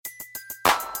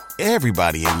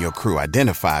Everybody in your crew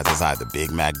identifies as either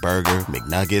Big Mac Burger,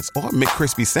 McNuggets, or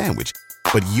McCrispy Sandwich.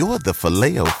 But you're the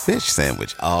Filet-O-Fish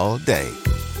Sandwich all day.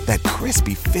 That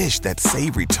crispy fish, that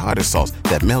savory tartar sauce,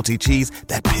 that melty cheese,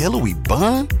 that pillowy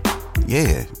bun.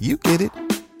 Yeah, you get it.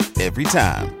 Every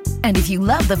time. And if you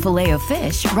love the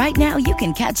Filet-O-Fish, right now you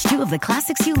can catch two of the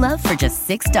classics you love for just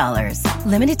 $6.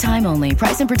 Limited time only.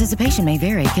 Price and participation may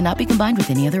vary. Cannot be combined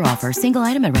with any other offer. Single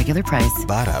item at regular price.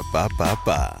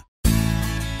 Ba-da-ba-ba-ba.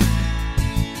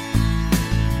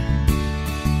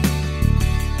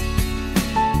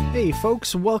 Hey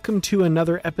folks, welcome to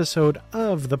another episode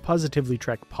of the Positively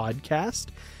Trek podcast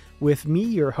with me,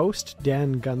 your host,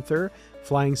 Dan Gunther,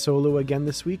 flying solo again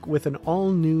this week with an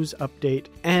all-news update,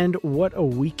 and what a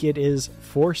week it is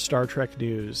for Star Trek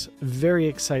news. Very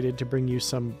excited to bring you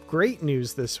some great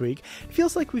news this week. It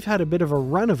feels like we've had a bit of a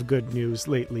run of good news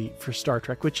lately for Star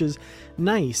Trek, which is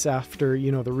nice after,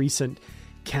 the recent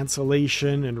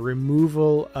cancellation and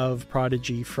removal of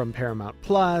Prodigy from Paramount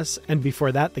Plus, and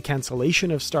before that the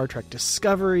cancellation of Star Trek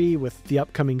Discovery, with the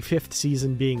upcoming 5th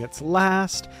season being its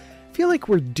last. I feel like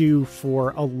we're due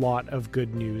for a lot of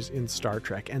good news in Star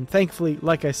Trek, and thankfully,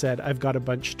 like I said, I've got a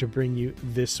bunch to bring you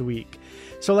this week.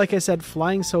 So like I said,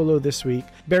 flying solo this week.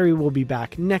 Barry will be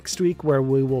back next week where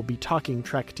we will be talking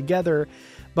Trek together.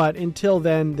 But until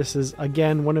then, this is,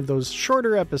 again, one of those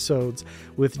shorter episodes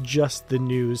with just the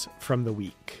news from the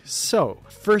week. So,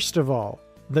 first of all,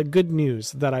 the good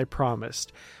news that I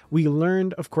promised. We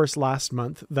learned, of course, last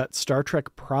month that Star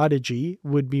Trek Prodigy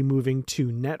would be moving to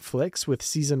Netflix, with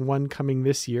Season 1 coming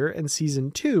this year and Season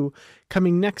 2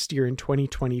 coming next year in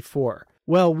 2024.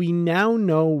 Well, we now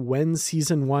know when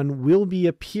Season 1 will be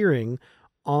appearing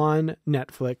on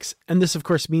Netflix, and this of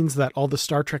course means that all the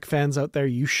Star Trek fans out there,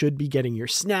 you should be getting your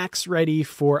snacks ready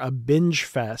for a binge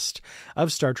fest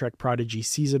of Star Trek Prodigy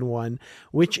Season 1,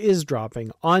 which is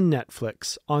dropping on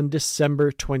Netflix on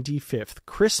December 25th,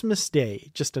 Christmas Day.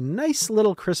 Just a nice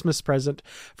little Christmas present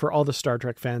for all the Star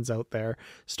Trek fans out there.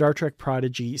 Star Trek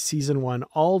Prodigy Season 1,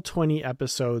 all 20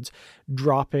 episodes,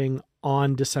 dropping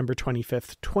on December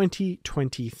 25th,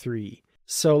 2023.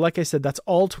 So like I said, that's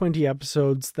all 20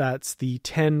 episodes. That's the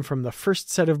 10 from the first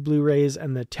set of Blu-rays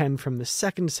and the 10 from the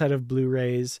second set of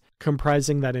Blu-rays,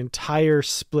 comprising that entire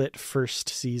split first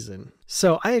season.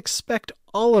 So I expect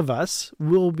all of us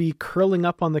will be curling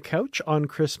up on the couch on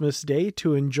Christmas Day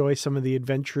to enjoy some of the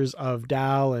adventures of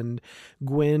Dal and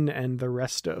Gwyn and the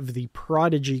rest of the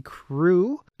Prodigy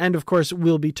crew. And of course,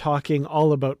 we'll be talking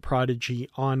all about Prodigy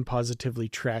on Positively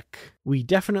Trek. We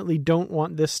definitely don't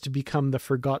want this to become the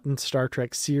forgotten Star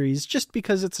Trek series just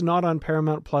because it's not on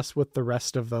Paramount Plus with the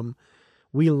rest of them.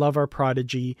 We love our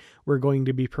Prodigy. We're going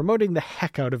to be promoting the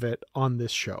heck out of it on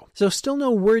this show. So still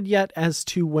no word yet as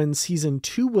to when Season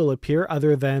 2 will appear,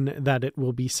 other than that it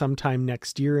will be sometime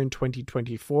next year in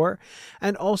 2024.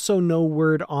 And also no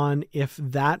word on if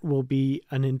that will be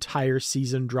an entire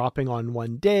season dropping on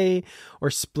one day,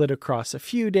 or split across a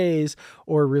few days,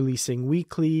 or releasing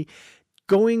weekly.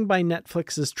 Going by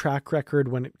Netflix's track record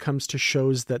when it comes to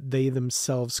shows that they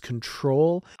themselves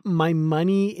control, my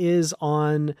money is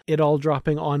on it all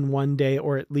dropping on one day,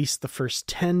 or at least the first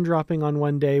 10 dropping on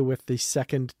one day with the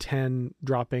second 10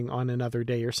 dropping on another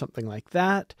day or something like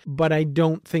that. But I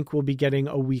don't think we'll be getting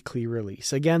a weekly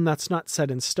release. Again, that's not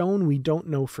set in stone. We don't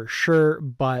know for sure,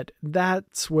 but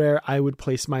that's where I would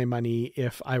place my money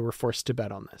if I were forced to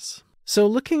bet on this. So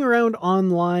looking around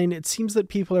online, it seems that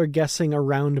people are guessing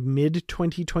around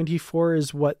mid-2024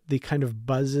 is what the kind of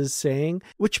buzz is saying,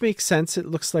 which makes sense. It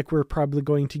looks like we're probably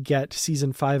going to get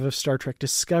Season 5 of Star Trek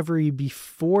Discovery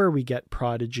before we get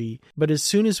Prodigy. But as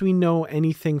soon as we know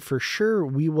anything for sure,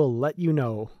 we will let you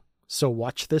know. So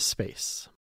watch this space.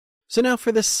 So now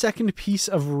for the second piece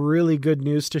of really good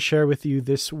news to share with you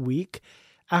this week.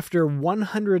 After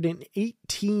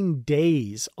 118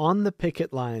 days on the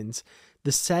picket lines,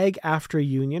 the SAG-AFTRA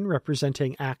union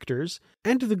representing actors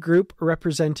and the group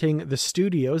representing the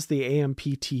studios, the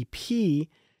AMPTP,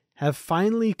 have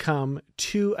finally come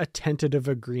to a tentative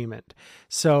agreement.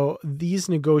 So these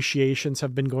negotiations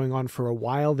have been going on for a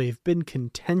while. They've been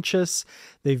contentious.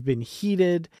 They've been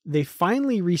heated. They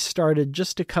finally restarted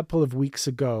just a couple of weeks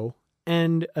ago,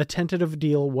 and a tentative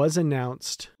deal was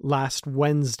announced last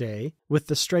Wednesday, with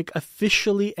the strike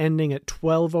officially ending at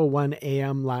 12:01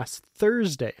 a.m. last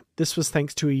Thursday. This was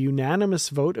thanks to a unanimous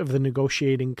vote of the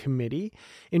negotiating committee.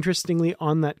 Interestingly,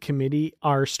 on that committee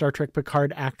are Star Trek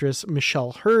Picard actress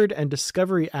Michelle Hurd and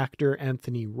Discovery actor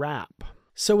Anthony Rapp.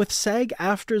 So with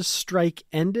SAG-AFTRA's strike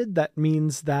ended, that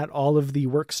means that all of the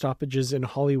work stoppages in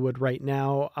Hollywood right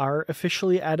now are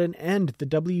officially at an end. The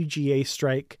WGA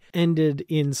strike ended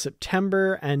in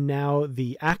September, and now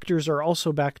the actors are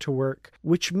also back to work,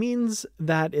 which means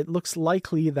that it looks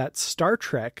likely that Star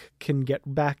Trek can get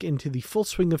back into the full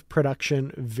swing of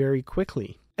production very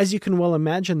quickly. As you can well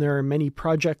imagine, there are many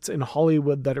projects in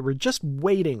Hollywood that were just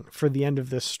waiting for the end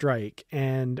of this strike,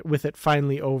 and with it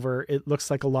finally over, it looks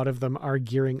like a lot of them are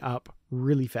gearing up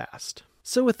really fast.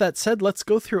 So with that said, let's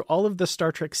go through all of the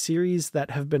Star Trek series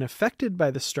that have been affected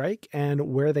by the strike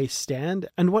and where they stand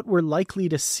and what we're likely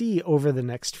to see over the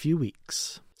next few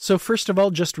weeks. So first of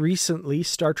all, just recently,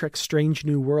 Star Trek Strange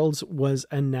New Worlds was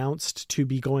announced to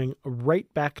be going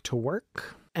right back to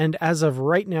work. And as of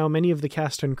right now, many of the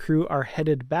cast and crew are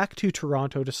headed back to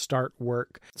Toronto to start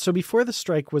work. So before the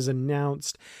strike was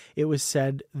announced, it was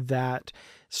said that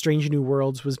Strange New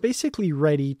Worlds was basically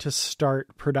ready to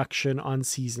start production on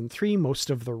season 3. Most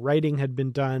of the writing had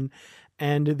been done,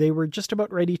 and they were just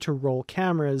about ready to roll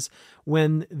cameras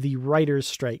when the writers'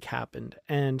 strike happened.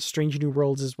 And Strange New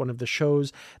Worlds is one of the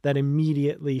shows that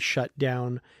immediately shut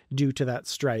down due to that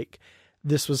strike.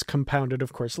 This was compounded,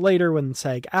 of course, later when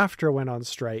SAG-AFTRA went on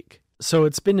strike. So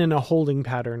it's been in a holding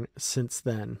pattern since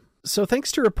then. So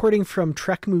thanks to reporting from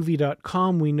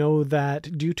TrekMovie.com, we know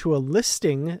that due to a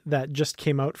listing that just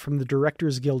came out from the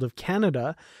Directors Guild of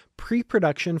Canada,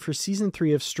 pre-production for Season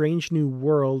 3 of Strange New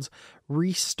Worlds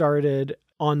restarted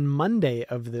on Monday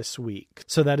of this week.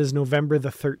 So that is November the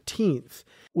 13th,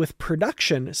 with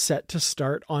production set to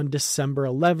start on December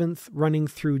 11th, running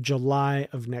through July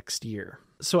of next year.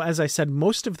 So as I said,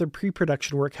 most of the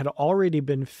pre-production work had already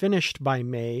been finished by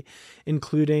May,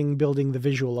 including building the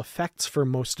visual effects for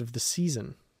most of the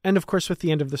season. And of course, with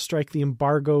the end of the strike, the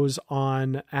embargoes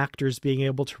on actors being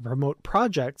able to promote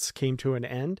projects came to an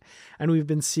end, and we've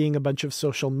been seeing a bunch of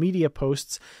social media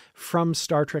posts from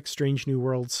Star Trek Strange New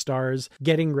Worlds stars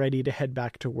getting ready to head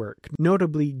back to work.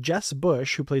 Notably, Jess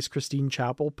Bush, who plays Christine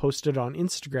Chapel, posted on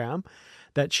Instagram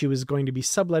that she was going to be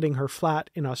subletting her flat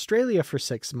in Australia for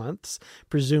 6 months,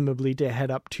 presumably to head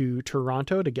up to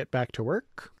Toronto to get back to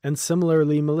work. And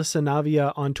similarly, Melissa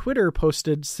Navia on Twitter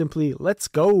posted simply, "Let's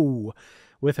go,"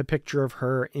 with a picture of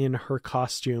her in her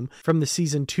costume from the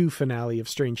Season 2 finale of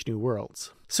Strange New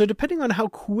Worlds. So depending on how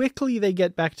quickly they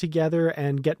get back together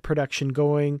and get production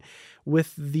going,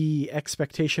 with the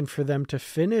expectation for them to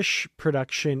finish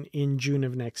production in June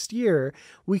of next year,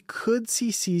 we could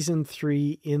see Season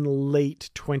 3 in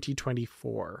late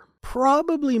 2024.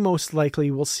 Probably most likely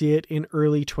we'll see it in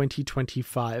early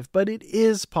 2025, but it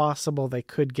is possible they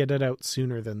could get it out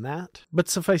sooner than that. But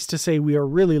suffice to say, we are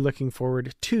really looking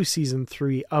forward to Season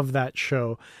 3 of that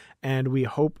show, and we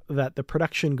hope that the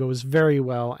production goes very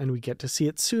well and we get to see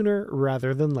it sooner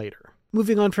rather than later.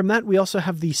 Moving on from that, we also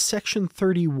have the Section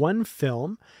 31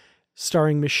 film,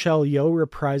 starring Michelle Yeoh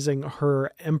reprising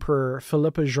her Emperor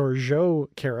Philippa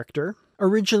Georgiou character.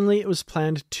 Originally, it was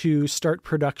planned to start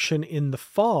production in the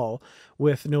fall,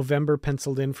 with November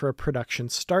penciled in for a production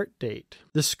start date.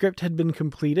 The script had been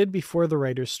completed before the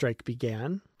writer's strike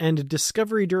began, and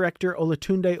Discovery director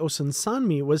Olatunde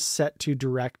Osunsanmi was set to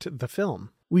direct the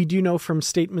film. We do know from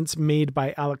statements made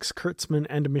by Alex Kurtzman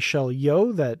and Michelle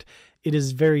Yeoh that it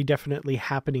is very definitely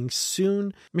happening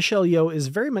soon. Michelle Yeoh is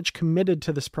very much committed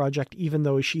to this project, even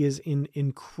though she is in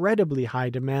incredibly high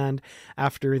demand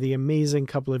after the amazing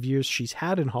couple of years she's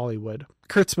had in Hollywood.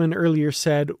 Kurtzman earlier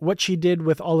said, "What she did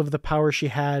with all of the power she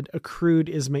had accrued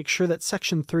is make sure that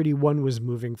Section 31 was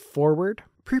moving forward."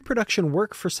 Pre-production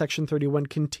work for Section 31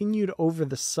 continued over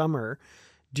the summer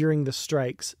during the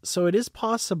strikes, so it is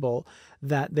possible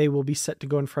that they will be set to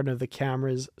go in front of the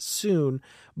cameras soon,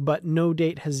 but no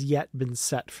date has yet been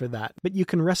set for that. But you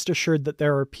can rest assured that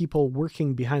there are people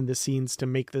working behind the scenes to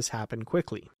make this happen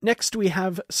quickly. Next, we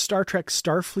have Star Trek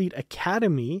Starfleet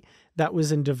Academy that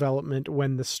was in development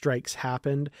when the strikes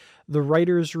happened. The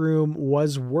writers' room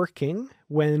was working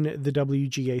when the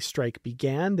WGA strike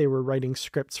began. They were writing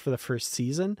scripts for the first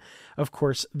season. Of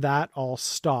course, that all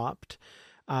stopped.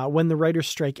 When the writer's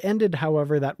strike ended,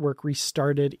 however, that work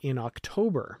restarted in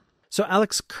October. So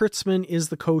Alex Kurtzman is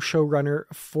the co-showrunner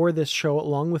for this show,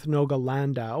 along with Noga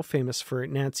Landau, famous for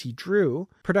Nancy Drew.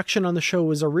 Production on the show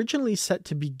was originally set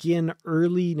to begin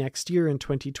early next year in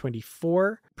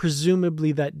 2024.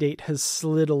 Presumably that date has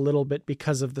slid a little bit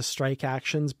because of the strike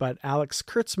actions, but Alex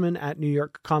Kurtzman at New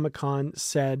York Comic Con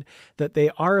said that they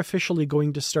are officially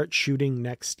going to start shooting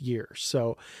next year.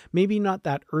 So maybe not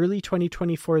that early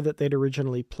 2024 that they'd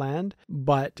originally planned,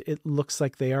 but it looks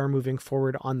like they are moving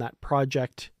forward on that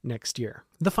project next year.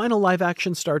 The final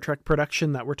live-action Star Trek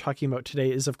production that we're talking about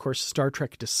today is, of course, Star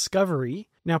Trek Discovery.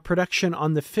 Now, production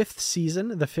on the fifth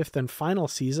season, the fifth and final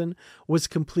season, was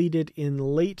completed in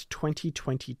late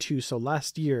 2022, so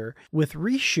last year, with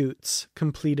reshoots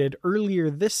completed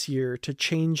earlier this year to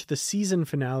change the season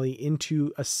finale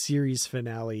into a series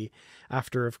finale,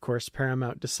 after, of course,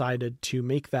 Paramount decided to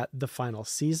make that the final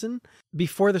season.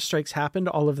 Before the strikes happened,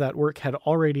 all of that work had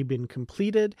already been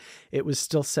completed. It was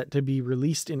still set to be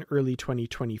released in early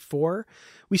 2024.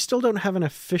 We still don't have an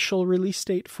official release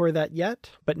date for that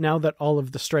yet, but now that all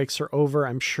of the strikes are over,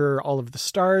 I'm sure all of the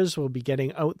stars will be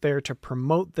getting out there to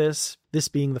promote this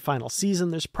being the final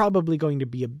season. There's probably going to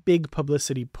be a big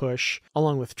publicity push,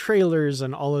 along with trailers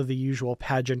and all of the usual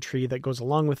pageantry that goes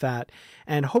along with that,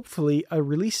 and hopefully a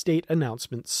release date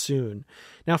announcement soon.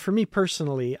 Now, for me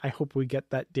personally, I hope we get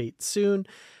that date soon,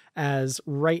 as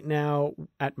right now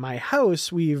at my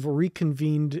house, we've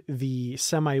reconvened the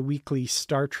semi-weekly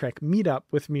Star Trek meetup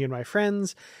with me and my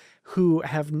friends, who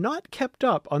have not kept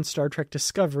up on Star Trek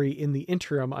Discovery in the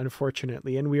interim,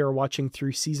 unfortunately, and we are watching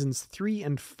through seasons 3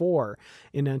 and 4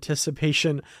 in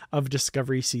anticipation of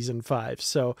Discovery Season 5.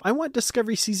 So I want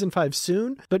Discovery Season 5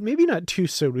 soon, but maybe not too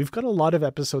soon. We've got a lot of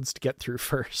episodes to get through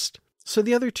first. So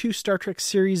the other two Star Trek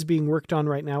series being worked on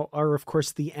right now are, of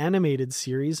course, the animated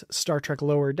series, Star Trek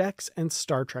Lower Decks and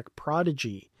Star Trek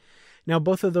Prodigy. Now,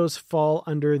 both of those fall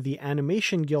under the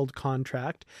Animation Guild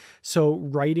contract, so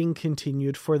writing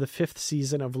continued for the fifth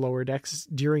season of Lower Decks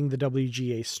during the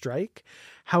WGA strike.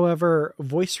 However,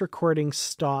 voice recording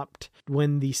stopped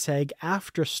when the SAG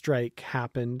AFTRA strike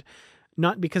happened,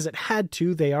 not because it had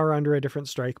to, they are under a different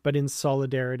strike, but in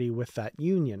solidarity with that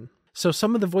union. So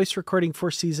some of the voice recording for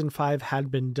season 5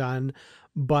 had been done,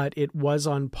 but it was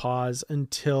on pause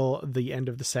until the end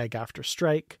of the SAG-AFTRA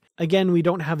strike. Again, we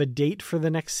don't have a date for the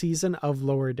next season of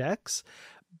Lower Decks,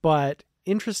 but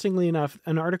interestingly enough,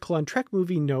 an article on Trek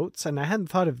Movie notes, and I hadn't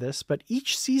thought of this, but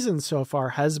each season so far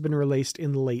has been released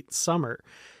in late summer.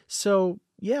 So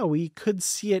yeah, we could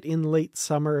see it in late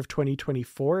summer of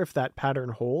 2024 if that pattern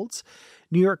holds.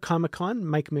 New York Comic Con,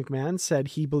 Mike McMahon said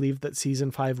he believed that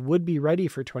season 5 would be ready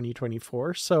for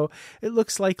 2024. So it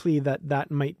looks likely that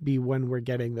that might be when we're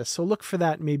getting this. So look for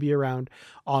that maybe around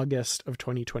August of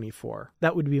 2024.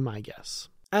 That would be my guess.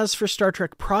 As for Star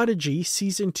Trek Prodigy,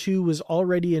 Season 2 was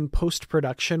already in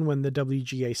post-production when the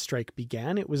WGA strike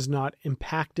began. It was not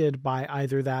impacted by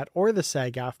either that or the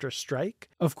SAG-AFTRA strike.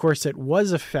 Of course, it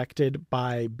was affected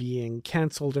by being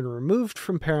canceled and removed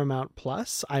from Paramount+.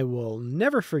 I will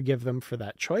never forgive them for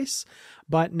that choice,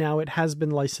 but now it has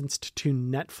been licensed to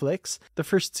Netflix. The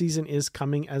first season is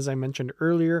coming, as I mentioned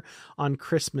earlier, on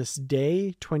Christmas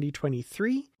Day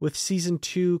 2023, with Season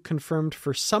 2 confirmed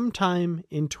for sometime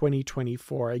in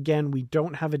 2024. Again, we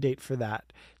don't have a date for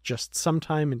that, just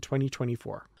sometime in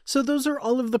 2024. So those are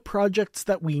all of the projects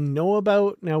that we know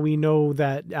about. Now we know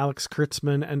that Alex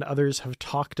Kurtzman and others have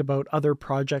talked about other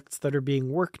projects that are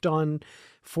being worked on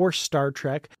for Star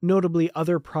Trek, notably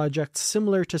other projects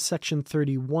similar to Section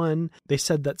 31. They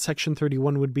said that Section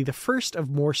 31 would be the first of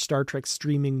more Star Trek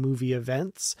streaming movie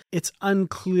events. It's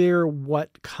unclear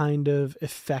what kind of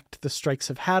effect the strikes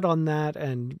have had on that,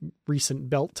 and recent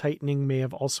belt tightening may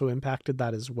have also impacted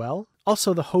that as well.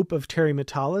 Also, the hope of Terry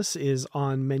Matalas is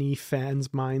on many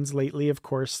fans' minds lately. Of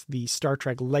course, the Star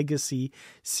Trek Legacy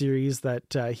series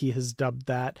that he has dubbed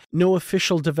that. No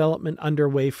official development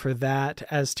underway for that,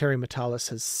 as Terry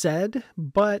Matalas has said,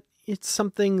 but it's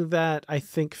something that I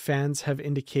think fans have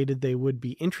indicated they would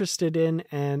be interested in,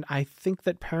 and I think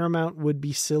that Paramount would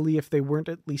be silly if they weren't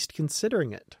at least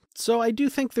considering it. So I do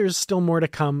think there's still more to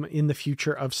come in the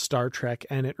future of Star Trek,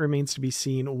 and it remains to be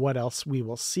seen what else we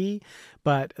will see.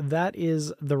 But that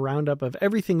is the roundup of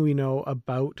everything we know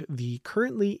about the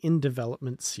currently in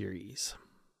development series.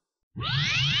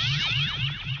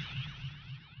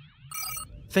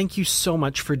 Thank you so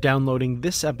much for downloading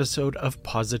this episode of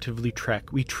Positively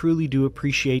Trek. We truly do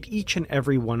appreciate each and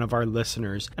every one of our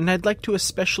listeners, and I'd like to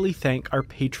especially thank our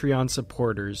Patreon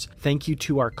supporters. Thank you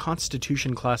to our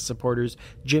Constitution class supporters,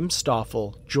 Jim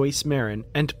Stoffel, Joyce Marin,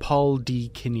 and Paul D.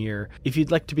 Kinnear. If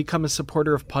you'd like to become a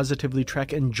supporter of Positively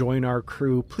Trek and join our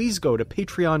crew, please go to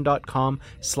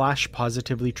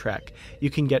patreon.com/positivelytrek. You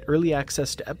can get early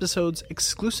access to episodes,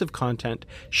 exclusive content,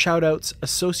 shoutouts,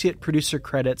 associate producer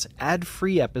credits,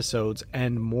 ad-free episodes,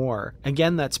 and more.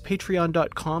 Again, that's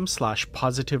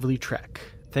patreon.com/positivelytrek.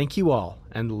 Thank you all,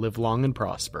 and live long and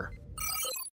prosper.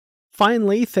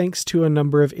 Finally, thanks to a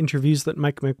number of interviews that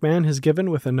Mike McMahon has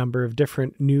given with a number of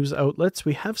different news outlets,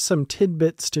 we have some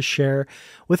tidbits to share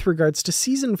with regards to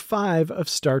Season 5 of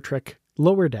Star Trek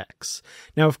Lower Decks.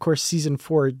 Now, of course, Season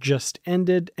 4 just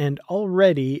ended, and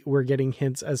already we're getting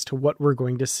hints as to what we're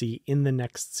going to see in the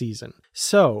next season.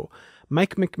 So,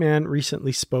 Mike McMahon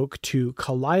recently spoke to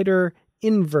Collider,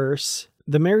 Inverse,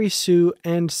 The Mary Sue,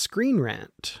 and Screen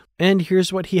Rant. And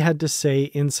here's what he had to say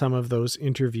in some of those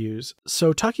interviews.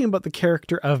 So talking about the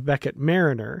character of Beckett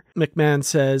Mariner, McMahon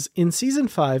says, in season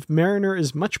 5, Mariner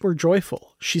is much more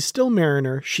joyful. She's still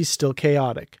Mariner, she's still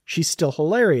chaotic. She's still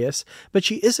hilarious, but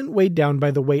she isn't weighed down by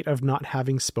the weight of not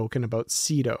having spoken about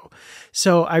Cedo.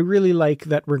 So I really like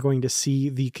that we're going to see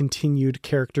the continued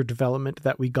character development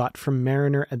that we got from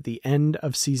Mariner at the end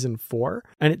of season 4.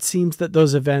 And it seems that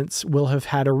those events will have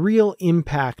had a real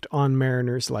impact on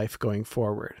Mariner's life going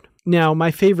forward. Now, my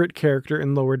favorite character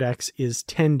in Lower Decks is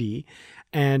Tendi,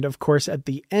 and of course at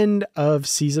the end of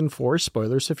season 4,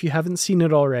 spoilers if you haven't seen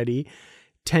it already,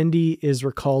 Tendi is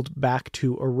recalled back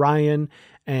to Orion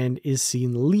and is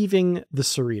seen leaving the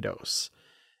Cerritos.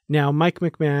 Now, Mike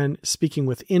McMahon, speaking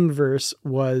with Inverse,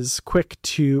 was quick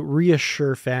to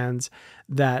reassure fans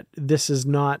that this is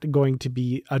not going to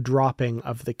be a dropping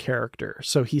of the character.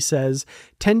 So he says,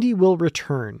 Tendi will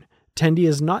return. Tendi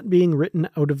is not being written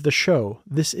out of the show.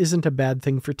 This isn't a bad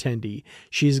thing for Tendi.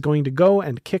 She's going to go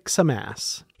and kick some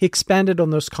ass. He expanded on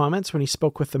those comments when he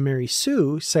spoke with the Mary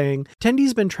Sue, saying,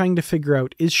 Tendi's been trying to figure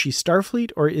out, is she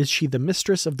Starfleet or is she the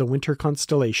mistress of the winter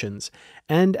constellations?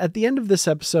 And at the end of this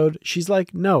episode, she's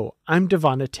like, no, I'm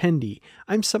Devana Tendi.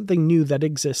 I'm something new that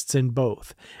exists in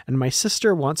both. And my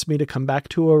sister wants me to come back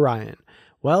to Orion.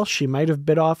 Well, she might have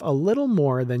bit off a little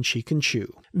more than she can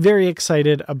chew. Very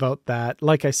excited about that.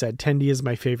 Like I said, Tendi is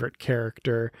my favorite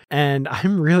character, and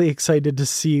I'm really excited to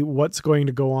see what's going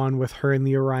to go on with her and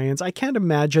the Orions. I can't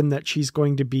imagine that she's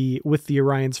going to be with the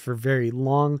Orions for very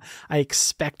long. I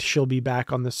expect she'll be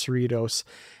back on the Cerritos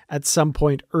at some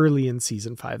point early in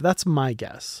season 5. That's my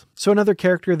guess. So another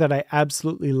character that I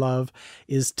absolutely love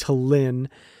is T'Lyn,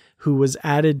 who was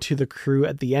added to the crew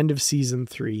at the end of season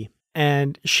 3.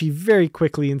 And she very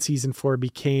quickly in season 4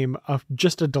 became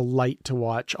just a delight to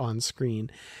watch on screen.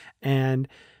 And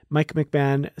Mike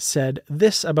McMahon said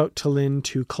this about T'Lyn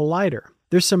to Collider.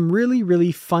 There's some really,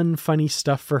 really funny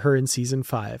stuff for her in season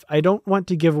 5. I don't want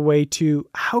to give away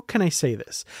how can I say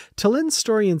this? T'Lyn's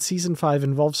story in season 5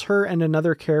 involves her and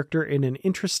another character in an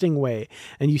interesting way.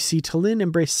 And you see T'Lyn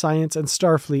embrace science and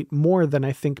Starfleet more than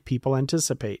I think people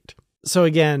anticipate. So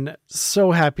again, so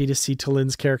happy to see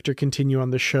T'Lyn's character continue on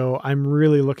the show. I'm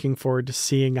really looking forward to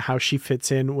seeing how she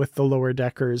fits in with the Lower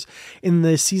Deckers. In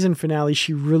the season finale,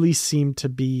 she really seemed to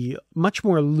be much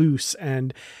more loose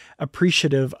and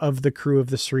appreciative of the crew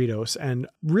of the Cerritos and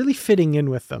really fitting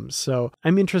in with them. So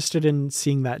I'm interested in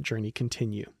seeing that journey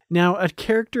continue. Now, a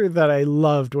character that I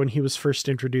loved when he was first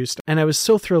introduced, and I was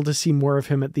so thrilled to see more of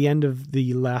him at the end of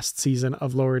the last season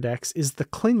of Lower Decks, is the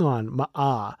Klingon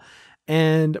Ma'a.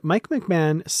 And Mike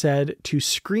McMahon said to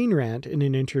Screen Rant in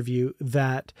an interview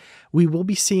that we will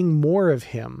be seeing more of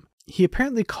him. He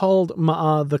apparently called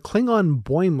Ma'a the Klingon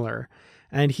Boimler,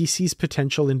 and he sees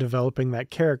potential in developing that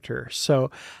character.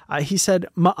 So he said,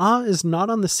 Ma'a is not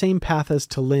on the same path as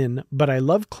T'Lyn, but I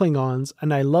love Klingons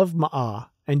and I love Ma'a,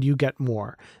 and you get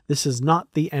more. This is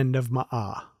not the end of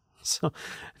Ma'a. So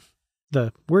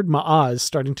the word Ma'a is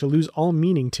starting to lose all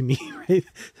meaning to me, right?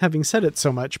 Having said it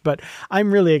so much, but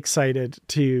I'm really excited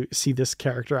to see this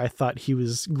character. I thought he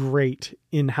was great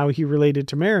in how he related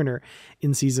to Mariner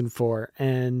in season 4,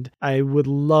 and I would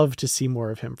love to see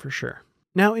more of him for sure.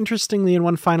 Now, interestingly, in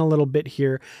one final little bit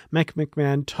here, Mike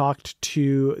McMahon talked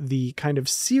to the kind of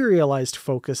serialized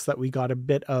focus that we got a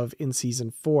bit of in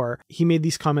season 4. He made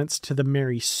these comments to the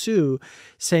Mary Sue,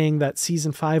 saying that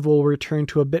season 5 will return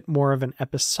to a bit more of an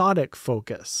episodic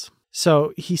focus.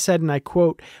 So he said, and I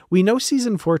quote, "We know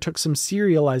season 4 took some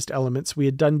serialized elements we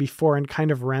had done before and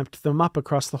kind of ramped them up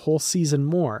across the whole season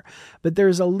more, but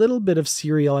there's a little bit of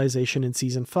serialization in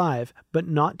season 5, but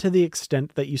not to the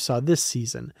extent that you saw this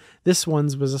season. This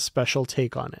one's was a special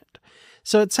take on it."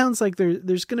 So it sounds like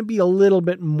there's going to be a little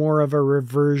bit more of a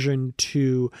reversion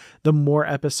to the more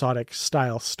episodic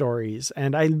style stories.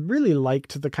 And I really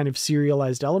liked the kind of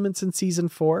serialized elements in season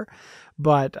 4,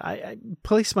 but I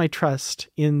place my trust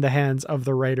in the hands of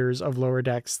the writers of Lower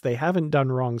Decks. They haven't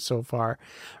done wrong so far.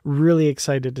 Really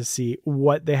excited to see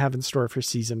what they have in store for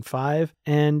season 5,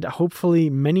 and hopefully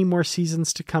many more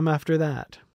seasons to come after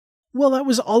that. Well, that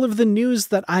was all of the news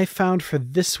that I found for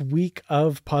this week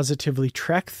of Positively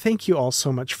Trek. Thank you all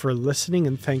so much for listening,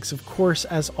 and thanks, of course,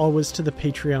 as always, to the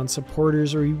Patreon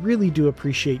supporters. We really do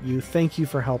appreciate you. Thank you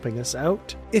for helping us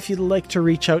out. If you'd like to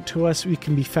reach out to us, we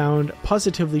can be found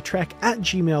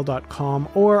positivelytrek@gmail.com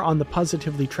or on the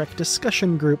Positively Trek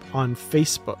discussion group on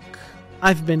Facebook.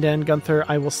 I've been Dan Gunther.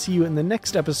 I will see you in the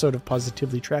next episode of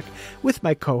Positively Trek with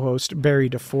my co-host, Barry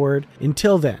DeFord.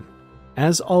 Until then,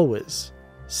 as always,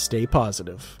 stay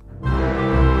positive.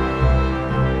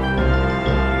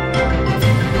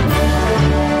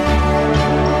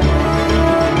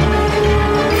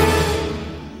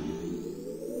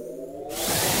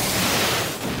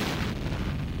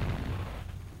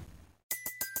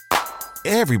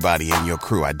 Everybody in your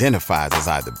crew identifies as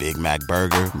either Big Mac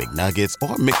Burger, McNuggets,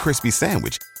 or McCrispy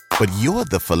Sandwich. But you're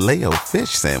the Filet-O-Fish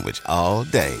Sandwich all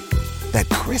day. That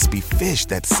crispy fish,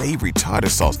 that savory tartar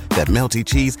sauce, that melty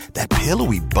cheese, that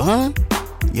pillowy bun.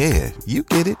 Yeah, you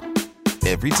get it.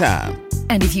 Every time.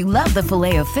 And if you love the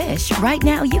Filet-O-Fish, right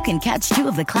now you can catch two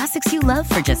of the classics you love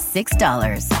for just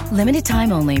 $6. Limited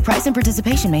time only. Price and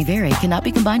participation may vary. Cannot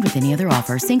be combined with any other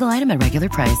offer. Single item at regular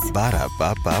price.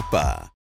 Ba-da-ba-ba-ba.